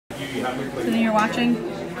So then you're watching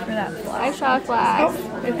for that flag. I saw a flag.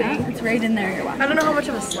 I think. It's right in there. You're watching. I don't know how much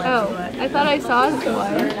of a sled. Oh, I thought I saw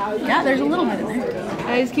one. Yeah, there's a little bit in there.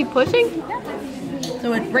 I just keep pushing? Yeah.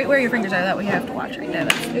 So it's right where your fingers are, that way you have to watch right there.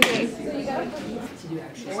 Okay.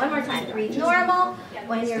 One more time. Breathe normal.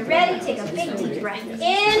 When you're ready, take a big deep breath in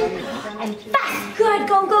and fast. Good.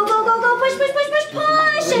 Go, go, go, go, go. Push, push, push, push,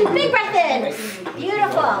 push. And big breath in.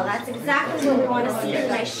 Beautiful. That's exactly what we want to see. The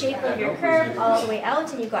nice shape of your curve all the way out.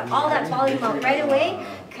 And you've got all that volume out right away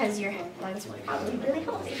because your lungs were probably really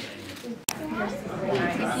healthy.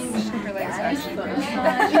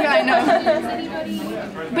 Yeah, I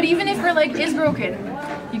know. But even if her leg is broken,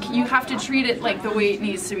 you have to treat it like the way it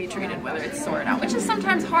needs to be treated, whether it's sore or not, which is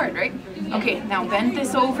sometimes hard, right? Okay, now bend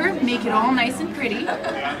this over, make it all nice and pretty.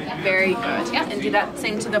 Very good. Yeah, and do that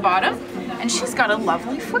same to the bottom. And she's got a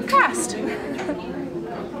lovely foot cast.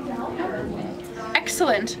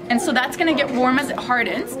 Excellent. And so that's going to get warm as it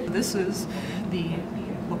hardens. This is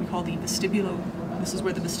what we call the vestibulo. This is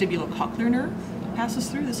where the vestibulocochlear nerve passes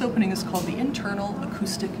through. This opening is called the internal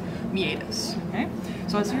acoustic meatus. Okay?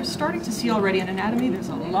 So as you're starting to see already in anatomy, there's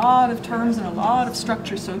a lot of terms and a lot of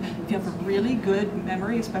structure. So if you have a really good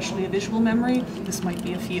memory, especially a visual memory, this might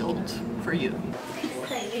be a field for you.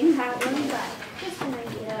 Exciting. That one, but just an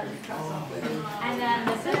idea. And then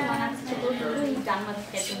this is one that's typically done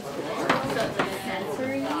with kids in school. So it's like a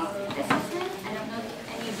sensory assessment. I don't know if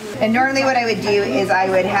any of you. And normally what I would do is I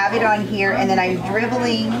would have it on here and then I'm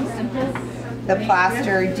dribbling the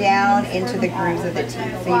plaster down into the grooves of the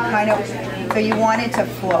teeth. So you want it to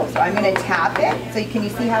flow. So I'm going to tap it. So can you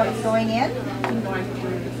see how it's going in?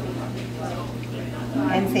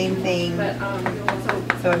 And same thing.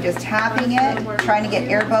 So I'm just tapping it, trying to get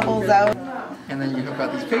air bubbles out. And then you have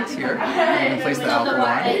got these pigs here. You can place the alcohol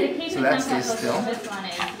on, so that stays still.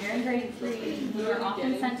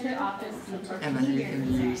 And then you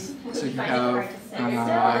can use, so if you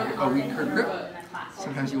have a weaker grip,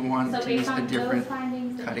 sometimes you want to use a different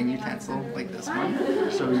cutting utensil, like this one.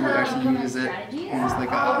 So you would actually use it almost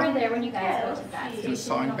like a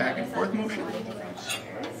sawing back and forth motion.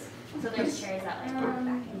 So there's chairs that like go back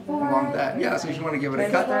and forth. Along that, yeah, so if you want to give it a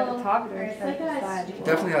cut.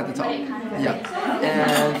 Definitely at the top. Yeah.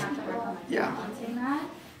 And yeah.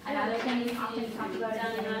 Another thing you often talk about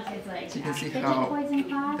is like so you can see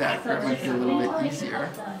how that grip might be a little bit easier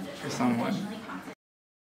for someone.